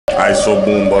Alright, so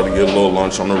boom, about to get a little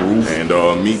lunch on the roof. And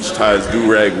Meech ties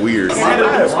do-rag weird. My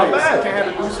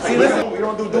bad. See, listen, we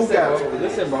don't do do-rags.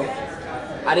 Listen, bro.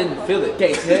 I didn't feel it.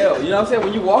 Can't tell. You know what I'm saying?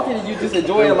 When you walk in and you just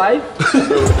enjoy your life.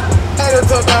 Every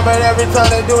time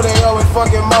they do, they always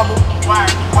fucking mumble.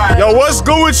 Yo, what's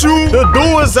good with you? The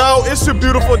dew is out. It's a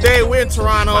beautiful day. We're in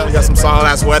Toronto. We got some solid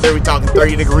ass weather. We talking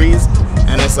 30 degrees,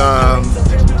 and it's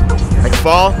like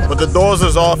fall. But the doors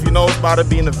is off. You know it's about to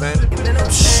be an event.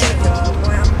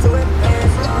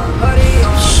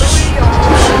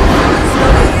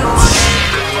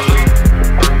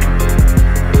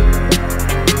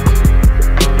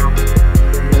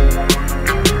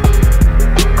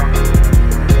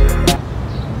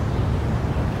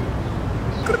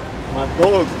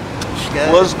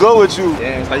 What's good with you?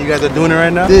 Yeah, how you guys are doing it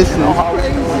right now? This is crazy.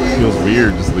 It feels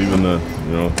weird just leaving the,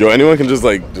 you know. Yo, anyone can just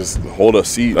hold a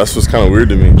seat. That's what's kind of weird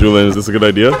to me. Julian, is this a good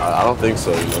idea? I don't think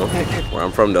so, you know. Where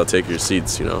I'm from, they'll take your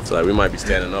seats, you know. So like, we might be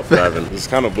standing up driving. It's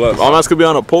kind of blessed. Almost could be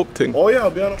on a Pope thing. Oh yeah,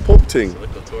 I'll be on a Pope thing.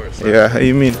 Yeah, how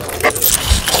you mean?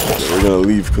 We're gonna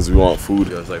leave because we want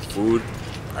food. It's like food,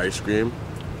 ice cream.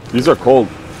 These are cold.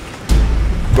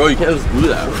 Bro, you can't just do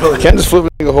that, bro. I can't just flip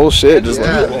the whole shit. Just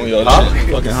Yeah.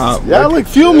 fucking hot. Yeah, like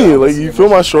feel me. Like you feel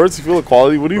my shorts, you feel the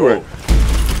quality. What are you wearing?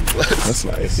 That's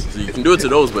nice. So you can do it to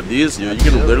those, but these, you know, you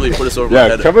can literally put this over my Yeah,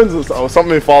 head. Kevin's something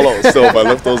may fall out still if I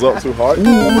lift those up too hard. Ooh,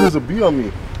 there's a bee on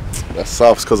me. That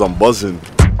sucks because I'm buzzing.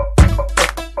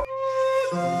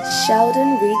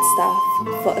 Sheldon reads stuff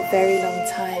for a very long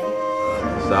time.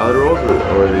 Salad rolls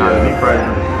or the deep fried?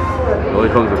 It only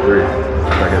comes with 3.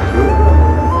 Like a 2?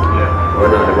 Yeah. Or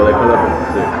not, well, they come up with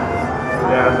 6.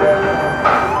 Yeah.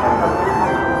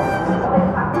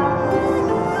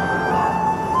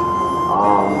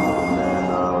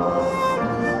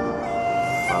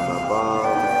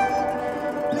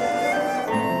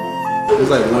 It's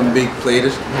like one big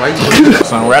plate.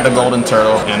 So we're at the Golden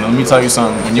Turtle, and let me tell you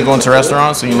something. When you go into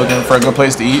restaurants and you're looking for a good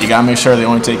place to eat, you gotta make sure they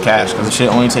only take cash, because the shit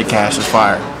only take cash is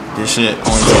fire. This shit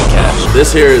only take cash.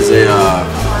 This here is a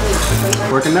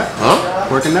Pork and that? huh?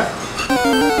 Pork and that?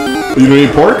 You don't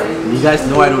eat pork? You guys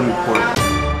know I don't eat pork.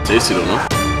 Tasty, don't know.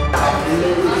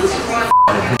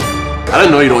 I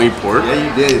didn't know you don't eat pork. Yeah,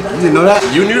 you did. You didn't know that?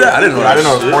 You knew that? I didn't know that. I didn't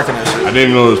know it was pork in that shit. I didn't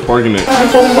even know there was pork in it.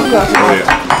 Oh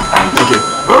yeah.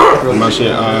 My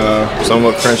shit,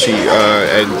 somewhat crunchy,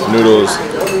 eggs, noodles,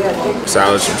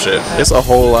 salad, some shit. It's a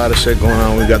whole lot of shit going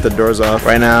on. We got the doors off.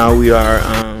 Right now we are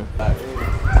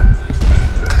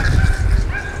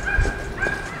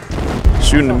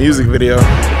shooting a music video.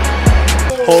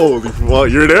 Holy fuck,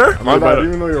 you're there? My bad, I didn't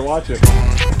even know you were watching.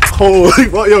 Holy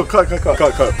fuck, yo, cut.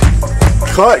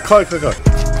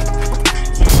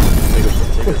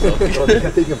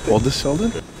 Hold this,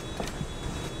 Sheldon.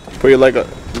 Put your leg up.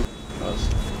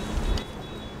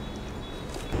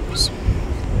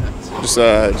 Just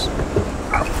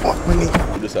fuck my knee.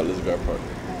 You just have this guard part.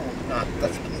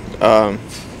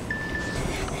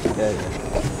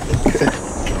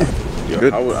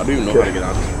 Good. I don't even know how to get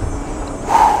out of this.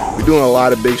 We're doing a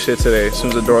lot of big shit today. As soon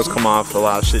as the doors come off, a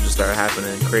lot of shit just started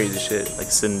happening. Crazy shit,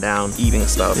 like sitting down, eating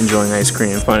stuff, enjoying ice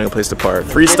cream, finding a place to park.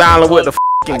 Freestyling with the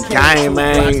fucking game,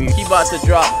 man. He about to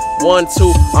drop 1,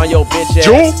 2 on your bitch ass.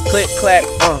 Jewel. Click, clack,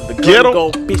 the Get 'em. gun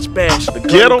go, bitch bash. The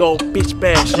Get 'em. gun go, bitch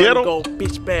bash. Get 'em. Gun go,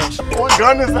 bitch bash. What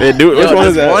gun is that? They do. Which one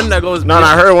is There's that? one that goes. No,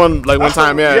 I heard one like one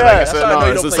time. Yeah, yeah, like I that's said, how I know no,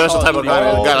 you it's a don't play special Call type of of Duty.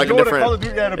 gun. It got like a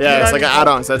different. Yeah, it's like an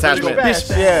add-on. It's an attachment. Bitch,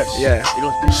 yeah. Yeah.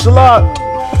 Shalot.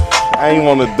 I ain't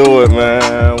want to do it,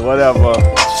 man. Whatever.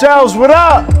 Shells, what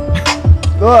up?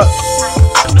 Look.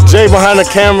 Jay behind the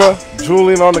camera.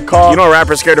 Julian on the car. You know,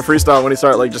 rappers scared to freestyle when they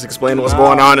start like just explaining what's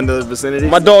going on in the vicinity.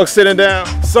 My dog sitting down.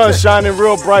 Sun shining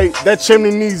real bright. That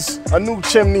chimney needs a new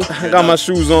chimney. I got my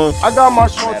shoes on. I got my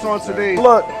shorts on today.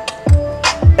 Look.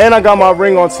 And I got my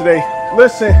ring on today.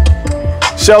 Listen.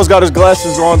 Shell's got his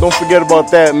glasses on. Don't forget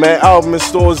about that, man. Album in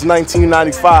stores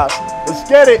 1995. Let's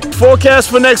get it. Forecast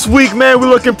for next week, man. We're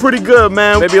looking pretty good,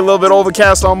 man. Maybe a little bit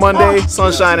overcast on Monday,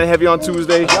 sunshine and heavy on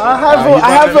Tuesday. I have it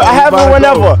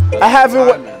whenever. I have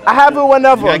it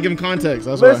whenever. You gotta give him context.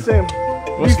 That's Listen,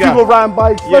 why. these people riding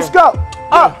bikes. Let's go.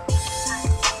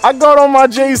 I got on my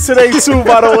J's today too,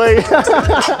 by the way.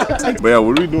 But yeah,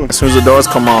 what are we doing? As soon as the doors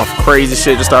come off, crazy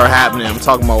shit just started happening. I'm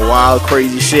talking about wild,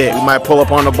 crazy shit. We might pull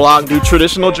up on the block, do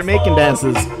traditional Jamaican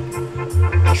dances.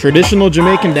 Traditional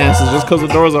Jamaican dances, just because the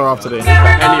doors are off today. Look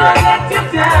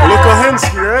at him,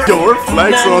 right? Yo, we're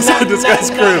flexing outside this guy's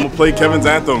crib. I'm gonna play Kevin's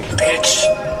anthem.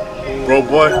 Bro,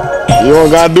 boy. You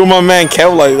don't gotta do my man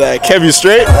Kev like that. Kev, you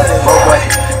straight?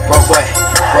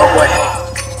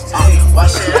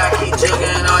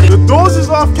 The doors is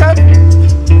off, Kevin.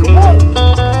 Come on.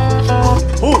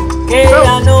 Ooh.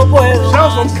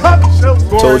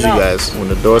 Told you guys, when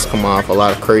the doors come off, a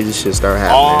lot of crazy shit start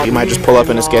happening. You might just pull up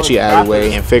in a sketchy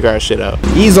alleyway and figure our shit out.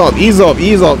 Ease up, ease up,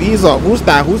 ease up, ease up. Who's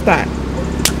that? Who's that?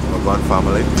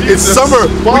 Family. It's summer.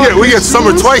 We get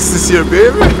summer twice this year,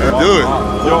 baby. Dude,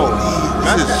 yo,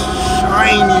 this is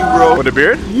shiny, bro. With a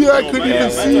beard? Yeah, I couldn't even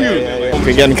see you. Can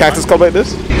you get in Cactus Club like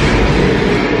this?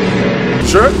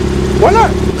 Sure. Why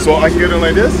not? So I can get in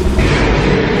like this?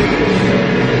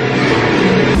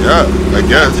 Yeah, I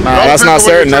guess. Nah, that's not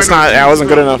certain. That's not. That wasn't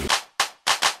good enough.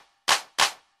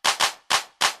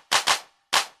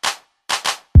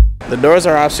 The doors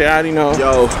are off, so I already know.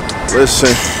 Yo,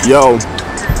 listen, yo.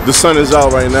 The sun is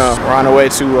out right now. We're on the way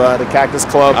to the Cactus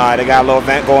Club. They got a little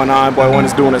event going on. Boy one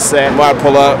is doing a set. Boy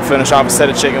pull up, finish off a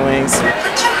set of chicken wings.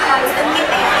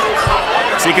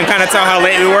 So you can kind of tell how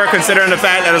late we were considering the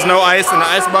fact that there's no ice in the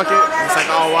ice bucket. It's like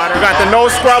all water. We got the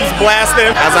no scrubs blasting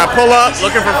as I pull up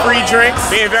looking for free drinks.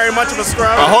 Being very much of a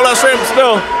scrub. Hold up straight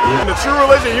still. The True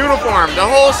Religion uniform, the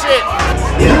whole shit.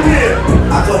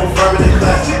 I told him firmly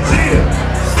class.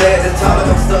 Stay at the top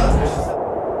of the stuff.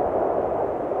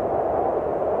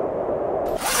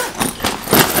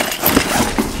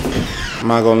 I'm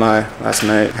not gonna lie, last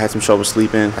night I had some trouble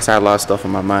sleeping. I just had a lot of stuff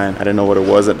in my mind. I didn't know what it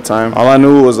was at the time. All I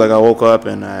knew was like I woke up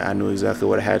and I knew exactly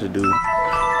what I had to do.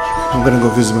 I'm gonna go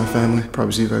visit my family.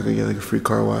 Probably see if I could get like a free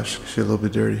car wash. Shit a little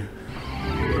bit dirty.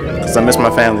 Cause I miss my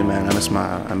family, man. I miss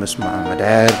my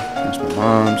dad, I miss my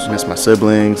moms, I miss my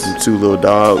siblings, and 2 little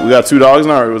dogs. We got 2 dogs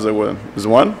now, or was it what? Was it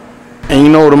 1? And you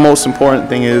know the most important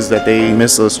thing is that they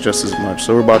miss us just as much.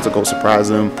 So we're about to go surprise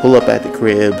them, pull up at the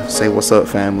crib, say what's up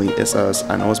family, it's us.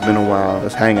 I know it's been a while,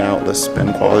 let's hang out, let's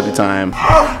spend quality time.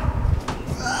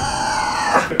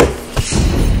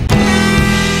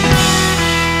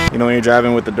 You know when you're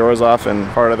driving with the doors off and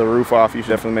part of the roof off, you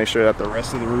should definitely make sure that the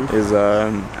rest of the roof is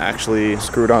actually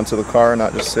screwed onto the car,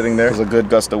 not just sitting there. Because a good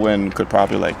gust of wind could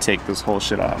probably like take this whole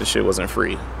shit off. This shit wasn't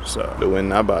free, so the wind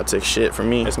not about to take shit from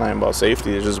me. It's not even about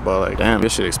safety, it's just about like, damn,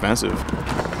 this shit expensive.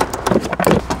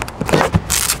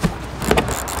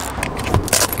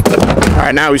 All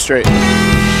right, now we straight.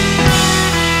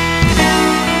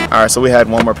 Alright, so we had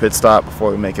one more pit stop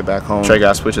before we make it back home. Trey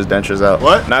got to switch his dentures out.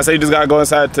 What? Now I say you just gotta go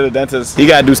inside to the dentist. He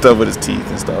gotta do stuff with his teeth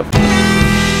and stuff.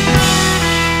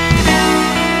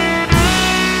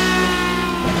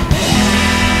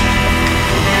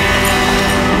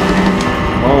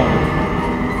 Home.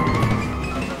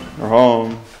 Or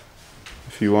home.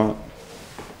 If you want.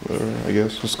 Whatever, I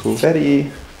guess. It's cool. Teddy.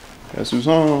 Guess who's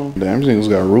home? Damn, things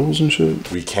got rules and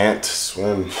shit. We can't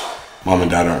swim. Mom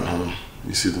and Dad aren't home.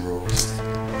 You see the rules.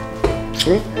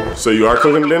 So you are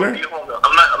cooking dinner? I'm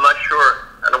not sure.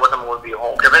 I don't know what time we'll be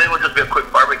home. If anything, will just be a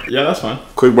quick barbecue. Yeah, that's fine.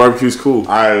 Quick barbecue's cool.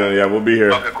 All right, yeah, we'll be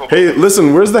here. Okay, cool. Hey,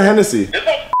 listen, where's the Hennessy? There's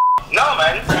no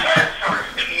man.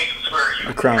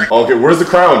 A crown. Okay, where's the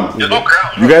crown? There's no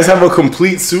crown. You guys have a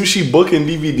complete sushi book and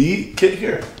DVD kit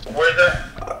here. Where's that?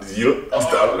 This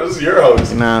is your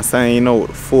house. You know what I'm saying? You know what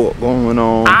the fuck going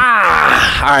on.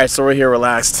 Alright, so we're here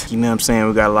relaxed. You know what I'm saying?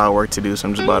 We got a lot of work to do, so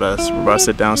I'm just about to, we're about to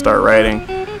sit down and start writing.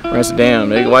 Rest damn,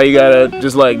 nigga, why you gotta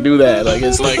just like do that? Like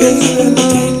it's like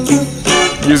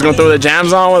you just gonna throw the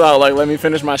jams on without like let me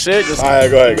finish my shit? Just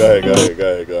Alright, go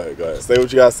ahead. Say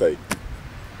what you gotta say.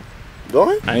 Go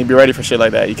ahead. I need to be ready for shit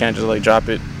like that. You can't just like drop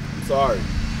it. Sorry.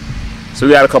 So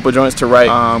we got a couple joints to write.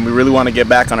 We really want to get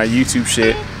back on our YouTube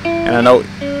shit, and I know.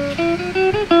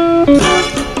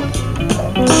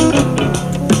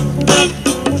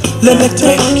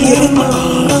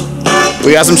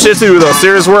 We got some shit to do though.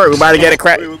 Serious work. We about to get it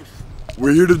cracked.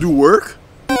 We're here to do work?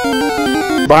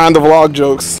 Behind the vlog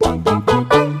jokes.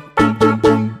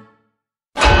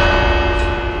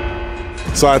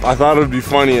 So I thought it would be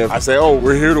funny if I say, oh,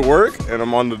 we're here to work, and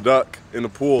I'm on the duck in the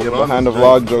pool. Yeah, behind the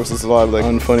vlog jokes, it's a lot of like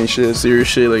unfunny shit, serious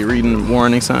shit, like reading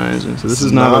warning signs. And so this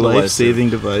is not a life-saving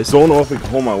device. Don't know if it can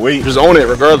hold my weight. Just own it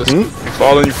regardless. You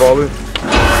falling.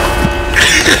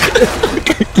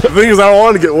 The thing is, I don't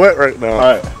want to get wet right now.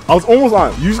 Alright, I was almost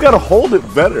on. You just gotta hold it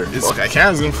better. It's okay, I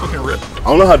can't, it's gonna fucking rip. I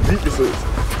don't know how deep this is.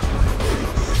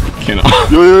 Can't.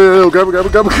 Yo, grab it.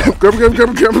 Get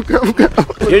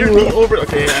your knee over.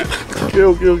 Okay, yeah.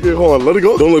 Okay, hold on, let it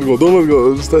go. Don't let it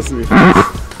go, just testing me.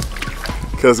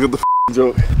 Okay, let's get the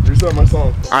joke. Restart my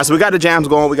song. Alright, so we got the jams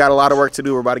going, we got a lot of work to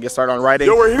do, we're about to get started on writing.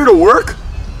 Yo, we're here to work?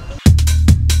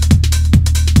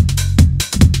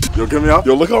 Yo, get me out.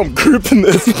 Yo, look how I'm gripping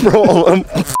this, bro. I'm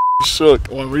shook.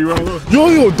 What were you running with?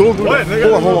 Yo, don't do that.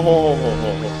 Hold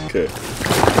on. Okay.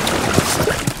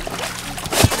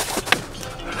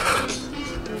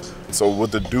 So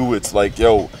with the do, it's like,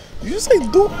 yo, you just say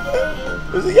do?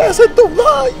 Yeah, I said do.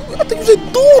 Nah, I think you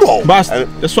said do though. Boss,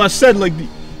 that's what I said, like the...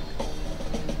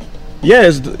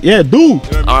 Yeah, yeah, do.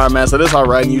 All right, man. So this is how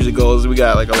riding usually goes. We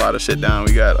got like a lot of shit down.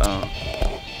 We got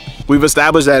we've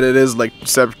established that it is like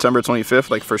September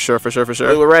 25th, like for sure.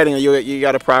 We're riding, you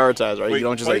got to prioritize, right? Wait, you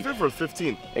don't just 25th like. or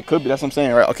 15th? It could be. That's what I'm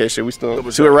saying, right? Okay, shit. We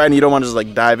still. So we're riding. You don't want to just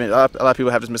like dive in. A lot of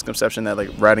people have this misconception that like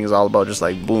riding is all about just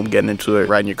like boom, getting into it,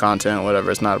 writing your content,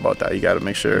 whatever. It's not about that. You got to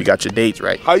make sure you got your dates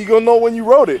right. How you gonna know when you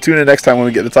wrote it? Tune in next time when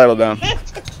we get the title down.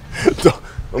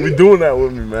 Don't be doing that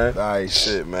with me, man. Nice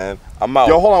shit, man. I'm out.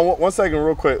 Yo, hold on one second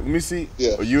real quick. Let me see.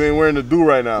 Yeah. Oh, you ain't wearing the do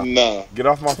right now. Nah. Get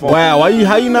off my phone. Wow,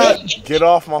 how you not? Get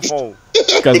off my phone.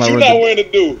 You not wearing the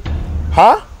do.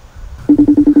 Huh?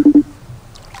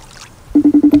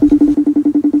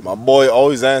 My boy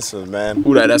always answers, man.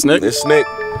 Who that? That's Nick? It's Nick.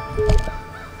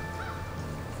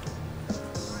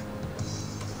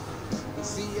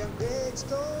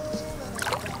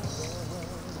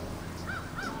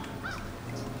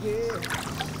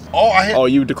 Oh,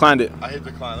 you declined it. I hit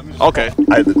decline. Let me just Okay.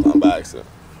 I hit decline by accident.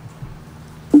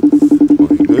 Oh,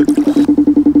 you good?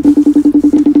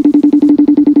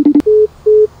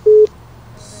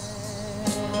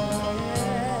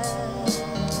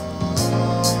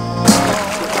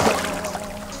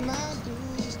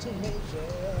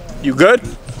 You good?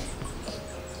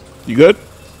 You good?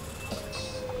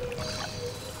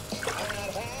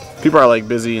 People are like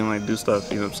busy and like do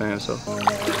stuff, you know what I'm saying? So,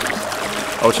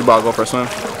 oh, what you about to go for a swim?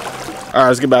 All right,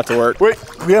 let's get back to work. Wait,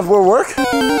 we have more work?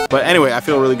 But anyway, I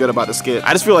feel really good about the skit.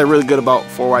 I just feel like really good about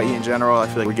 4YE in general. I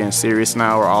feel like we're getting serious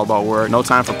now. We're all about work. No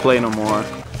time for play no more.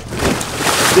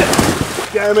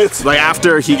 Damn it. Like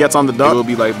after he gets on the duck, we'll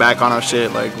be like back on our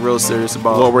shit, like real serious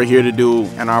about what we're here to do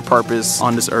and our purpose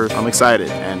on this earth. I'm excited.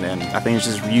 And I think it's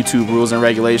just YouTube rules and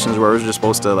regulations where we're just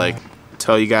supposed to like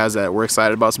tell you guys that we're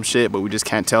excited about some shit, but we just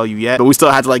can't tell you yet. But we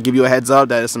still have to like give you a heads up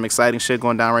that there's some exciting shit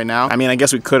going down right now. I mean, I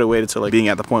guess we could have waited till like being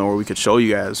at the point where we could show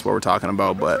you guys what we're talking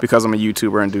about, but because I'm a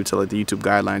YouTuber and due to like the YouTube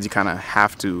guidelines, you kind of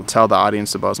have to tell the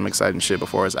audience about some exciting shit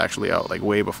before it's actually out, like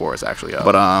way before it's actually out.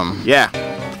 But yeah,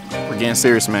 we're getting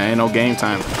serious, man. Ain't no game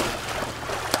time.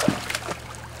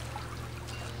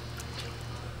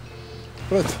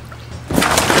 What?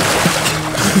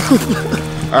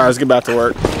 All right, let's get back to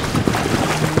work.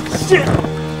 Shit.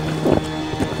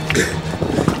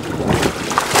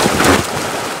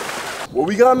 What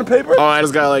we got on the paper? Oh, I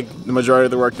just got like the majority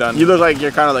of the work done. You look like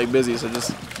you're kind of like busy, so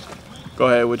just go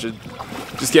ahead with your,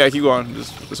 just yeah, keep going,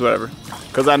 just whatever.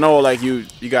 Cause I know like you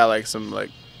got like some like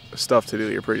stuff to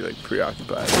do. You're pretty like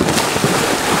preoccupied.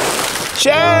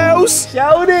 Shells!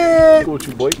 Shout it! Go with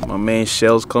you, boy. My man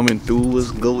Shells coming through.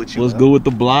 What's good with you? What's good with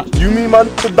the block? You mean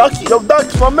the ducky? Yo,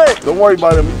 ducky, my man. Don't worry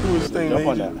about him. He do his thing, Jump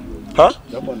on man. that. Huh?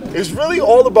 It's really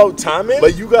all about timing,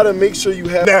 but you gotta make sure you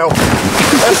have now.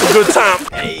 That's a good time.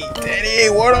 Hey, Daddy,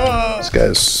 what up? This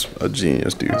guy's a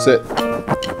genius, dude. Sit. All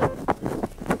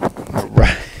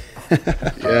right.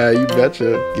 Yeah, you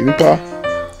betcha. Give me paw.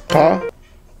 Paw.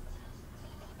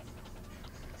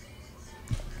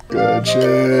 Good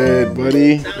shit,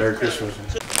 buddy. Merry Christmas.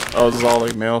 Oh, this is all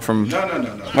like mail from. No.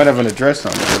 Might have an address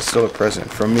on it, but it's still a present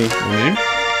from me.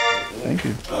 Thank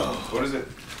you. What is it?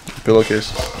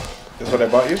 Pillowcase. That's what I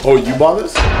bought you? Oh, you bought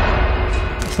this?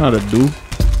 It's not a do.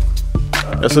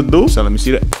 That's a do? So let me see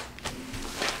that.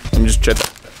 Let me just check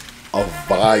that. A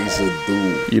visor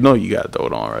dude. You know you gotta throw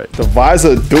it on, right? The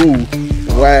visor dude.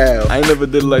 Wow. I ain't never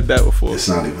did it like that before. It's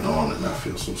not even on and I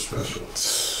feel so special.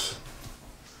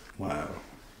 Wow.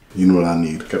 You know what I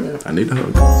need? Come here. I need a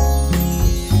hug.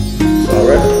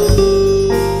 Alright.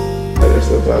 That's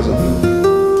the visor dude.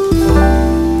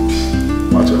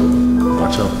 Watch out.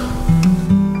 Watch out.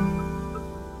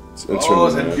 Oh,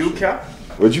 is that dew cap?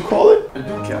 What'd you call it? A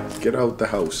dew cap. Get out the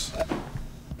house.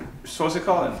 So what's it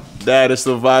called? Dad, it's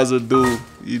the visor do.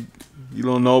 You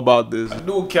don't know about this. A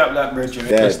dew cap, like Richard.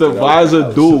 Dad, It's the get out visor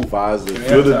house. dude. It's the visor.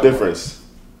 Feel the difference.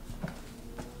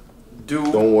 Dew.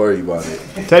 Don't worry about it.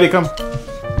 Teddy, come.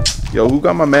 Yo, who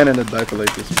got my man in a diaper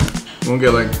like this? You won't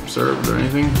get like served or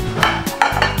anything?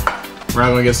 We're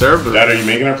not gonna get served? Or? Dad, are you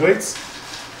making our plates?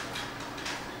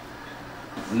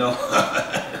 No.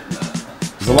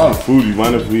 There's a lot of food. You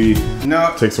mind if we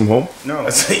No. take some home? No.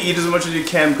 Eat as much as you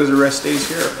can because the rest stays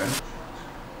here, man.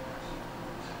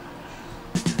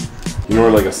 You know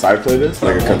where like a side plate is?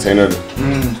 Like a container.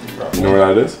 You know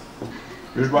where that is?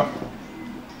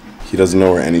 He doesn't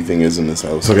know where anything is in this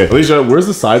house. Okay, Alicia, where's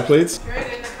the side plates?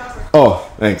 Oh,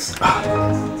 thanks.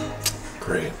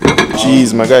 Great.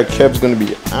 Jeez, my guy Kev's gonna be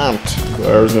amped.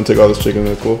 I was gonna take all this chicken.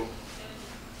 That's cool.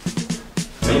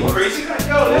 Are you crazy? Like,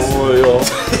 yo, this. Oh, yo.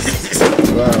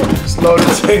 Wow. Slow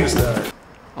the things down.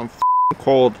 I'm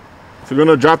cold. If you're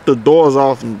gonna drop the doors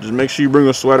off, just make sure you bring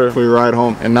a sweater for your ride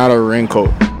home and not a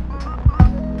raincoat.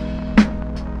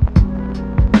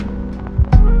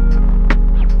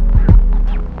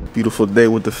 Beautiful day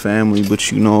with the family,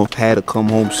 but you know, had to come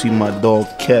home see my dog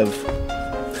Kev.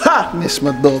 Ha! Miss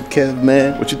my dog Kev,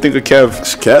 man. What you think of Kev?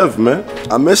 It's Kev, man.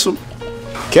 I miss him.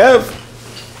 Kev.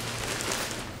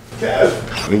 Kev.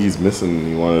 I think he's missing.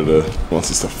 He wants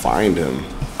us to find him.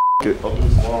 I'll do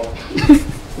this tomorrow.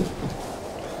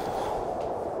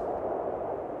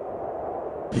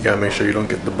 You gotta make sure you don't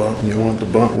get the bump. You don't want the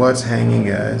bump. What's hanging,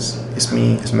 guys? It's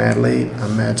me. It's mad late.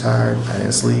 I'm mad tired. I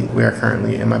didn't sleep. We are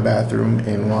currently in my bathroom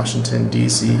in Washington,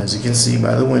 D.C. As you can see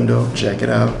by the window. Check it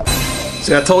out.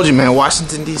 See, I told you, man,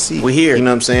 Washington, D.C. We're here. You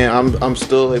know what I'm saying? I'm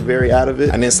still like very out of it.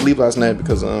 I didn't sleep last night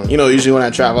because, you know, usually when I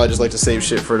travel, I just like to save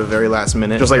shit for the very last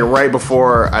minute. Just like right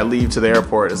before I leave to the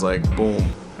airport, it's like, boom.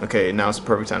 Okay, now it's the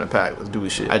perfect time to pack. Let's do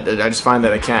this shit. I just find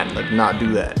that I can't like not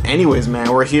do that. Anyways,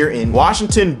 man, we're here in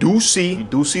Washington, D.C.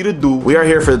 We are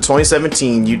here for the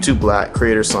 2017 YouTube Black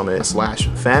Creator Summit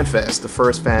 / Fan Fest, the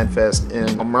first fan fest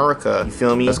in America. You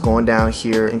feel me? It's going down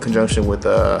here in conjunction with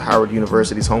Howard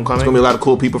University's homecoming. There's gonna be a lot of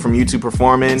cool people from YouTube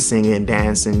performing, singing,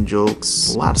 dancing,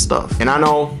 jokes, a lot of stuff. And I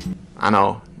know.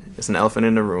 It's an elephant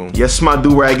in the room. Yes, my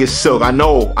do-rag is silk. I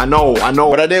know.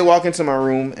 But I did walk into my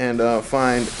room and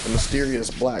find a mysterious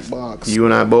black box. You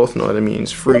and I both know what it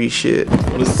means. Free shit.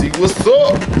 Wanna see what's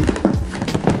up?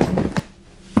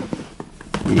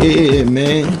 Yeah,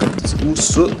 man. Let's see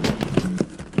what's up.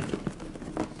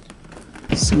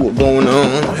 See what's going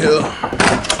on here.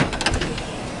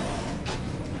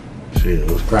 Shit,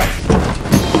 what's cracking?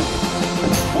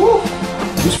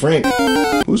 Who's Frank?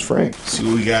 Who's Frank? See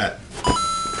what we got.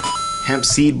 Hemp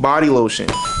seed body lotion.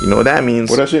 You know what that means?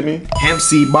 What that shit mean? Hemp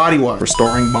seed body wash.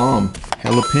 Restoring balm.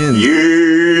 Hella pins.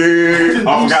 Yeah.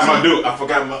 I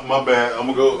forgot my bad. I'm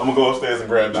gonna go upstairs and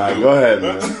grab the Go ahead,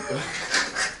 man.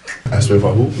 Ask me if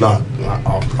I hoop? Nah,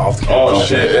 off the camera. Oh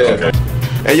shit. Yeah. Okay.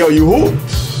 Hey yo, you hoop?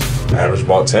 Average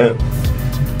about 10.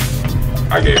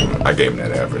 I gave him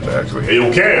that average actually. Hey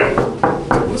yo, Cam.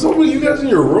 What's up with you guys in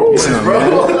your room,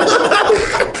 bro?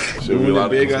 Should we let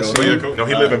big guys? No,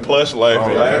 he live in plush life.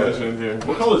 In here.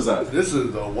 What color is that? This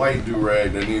is a white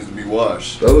do-rag that needs to be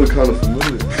washed. That looks kind of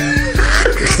familiar.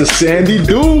 It's the sandy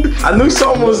dude. I knew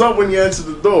something was up when you entered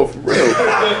the door, for real.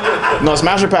 No,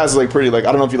 Smasher Pass is like pretty, like,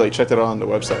 I don't know if you like checked it out on the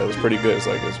website. It was pretty good. It's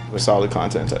like, it's solid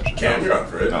content type shit. Cam, you're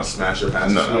up, right? No, Smasher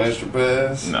Pass. No. Smasher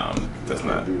Pass? No, that's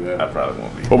not. I probably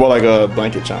won't be. What about like a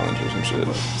blanket challenge or some shit?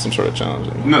 Some sort of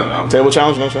challenge? No. Table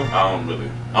challenge, no challenge? I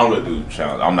don't really do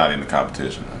challenge. I'm not in the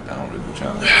competition. I don't really do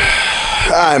challenge.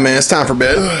 Alright, man, it's time for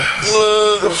bed.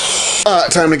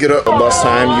 Alright, time to get up. Bus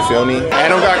time, you feel me?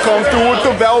 Adam got come through with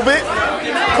the velvet.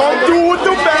 Come through with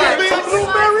the velvet.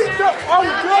 Oh,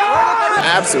 God.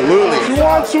 Absolutely. You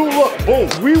want to look, boom,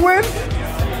 we win.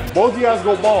 Both of you guys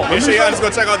go ball. Make sure you guys go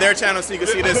check out their channel so you can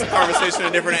see this conversation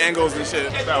in different angles and shit.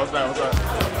 What's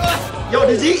that? Yo,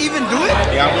 did he even do it?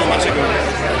 Yeah, I'm doing my chicken.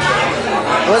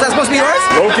 Was that supposed to be yours?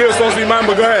 Low key was supposed to be mine,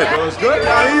 but go ahead. It was good.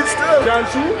 John eat still. John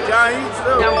shoot. John eat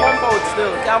still. Down pump forward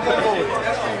still. Down pump forward.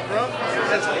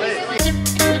 That's lit.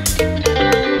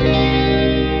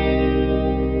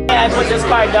 I put this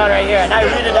card down right here and I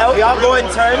read it out. We all go in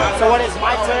turn. So when it's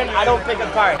my turn, I don't pick a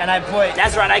card. And I put,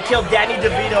 that's right, I killed Danny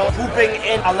DeVito pooping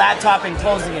in a laptop and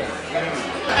closing it.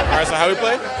 Alright, so how we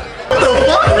play? What the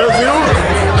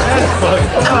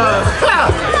fuck?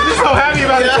 He's so happy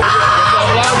about it.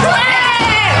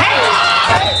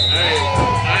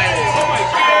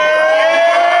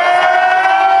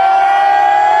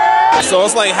 So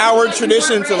it's like Howard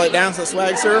tradition to like dance a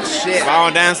swag surf. Shit. I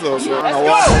don't dance those. So I'm gonna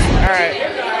walk. Alright.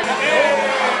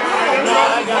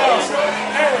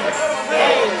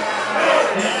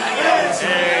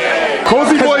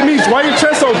 Cozy boy meets, why your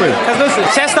chest open? Cause listen,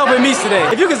 chest open meets today.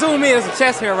 If you can zoom in, there's a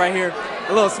chest hair right here.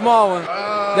 A little small one.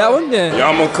 That one? Yeah.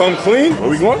 Y'all gonna come clean? Where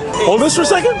we going? Hold this for a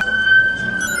second.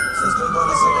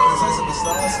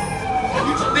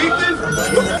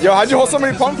 Yo, how'd you hold so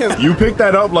many pumpkins? You picked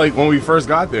that up like when we first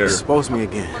got there. Expose me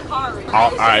again.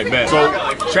 Alright, man. So,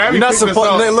 Travis, you're not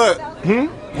supposed to look.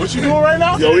 What you doing right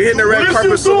now? Yo, we hitting the red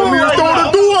carpet. So let me throw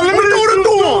the door. Let me throw the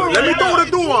door. Let me throw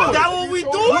the door. Is that what we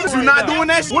doing? You not doing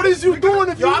that shit? What is you doing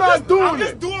if you're not doing it? I'm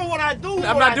just doing what I do.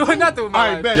 I'm not doing nothing with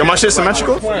mine. Yo, my shit's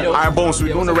symmetrical? Alright, boom, so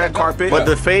we doing the red carpet. But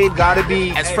the fade gotta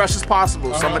be as fresh as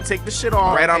possible. So I'm gonna take the shit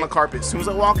off right on the carpet. As soon as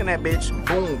I walk in that bitch,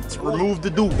 boom, remove the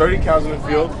dew. 30 cows in the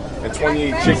field and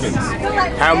 28 chickens.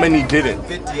 How many didn't?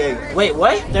 58. Wait,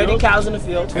 what? 30 cows in the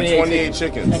field. 28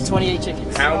 chickens. And 28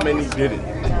 chickens. How many didn't?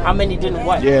 How many didn't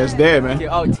what? Yeah, it's there, man.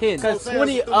 Oh, 10. Because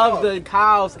 20 of the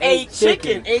cows ate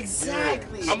chicken.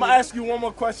 Exactly. I'm gonna ask you one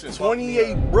more question.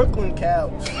 28 Brooklyn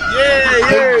cows.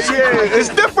 Yeah. It's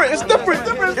different.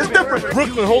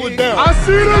 Brooklyn, hold it down. I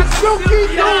see the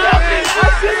silky. I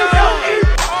see the silky.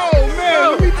 Oh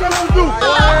man, let me tell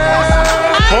you.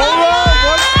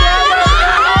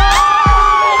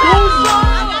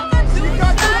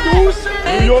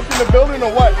 building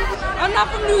or what? I'm not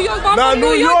from New York, but Nah, I'm from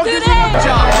New York is today.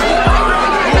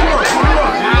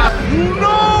 You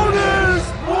know this!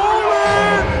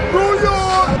 Ballin', New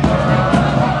York!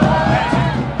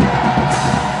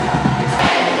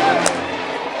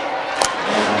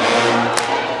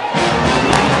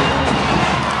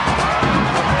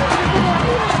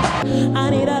 I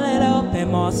need a little bit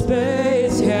more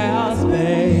space, yeah,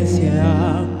 space,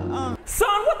 yeah.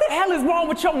 Son, what the hell is wrong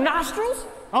with your nostrils?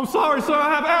 I'm sorry, sir, I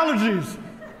have allergies.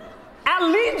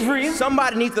 Allergies?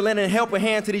 Somebody needs to lend a helping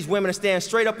hand to these women and stand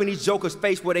straight up in these jokers'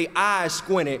 face with their eyes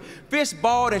squinted, fist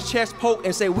balled and chest poked,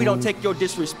 and say, we don't take your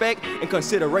disrespect in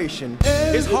consideration.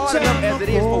 It's hard enough as it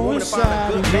is for women to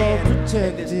find a good man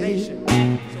in this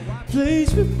nation.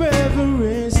 Please with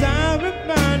reverence, I'm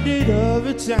reminded of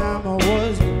a time I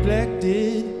was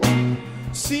neglected.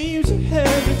 Seems to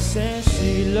heaven since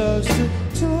she loves to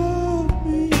talk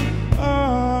me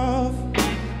off.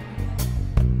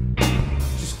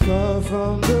 Just cut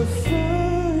from the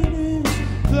finest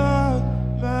block,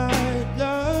 my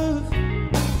love.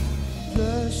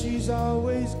 Plus she's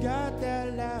always got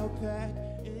that loud pack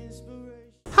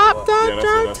inspiration. Hop, down,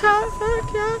 drop, top,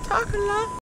 fuck, yeah, talk a lot.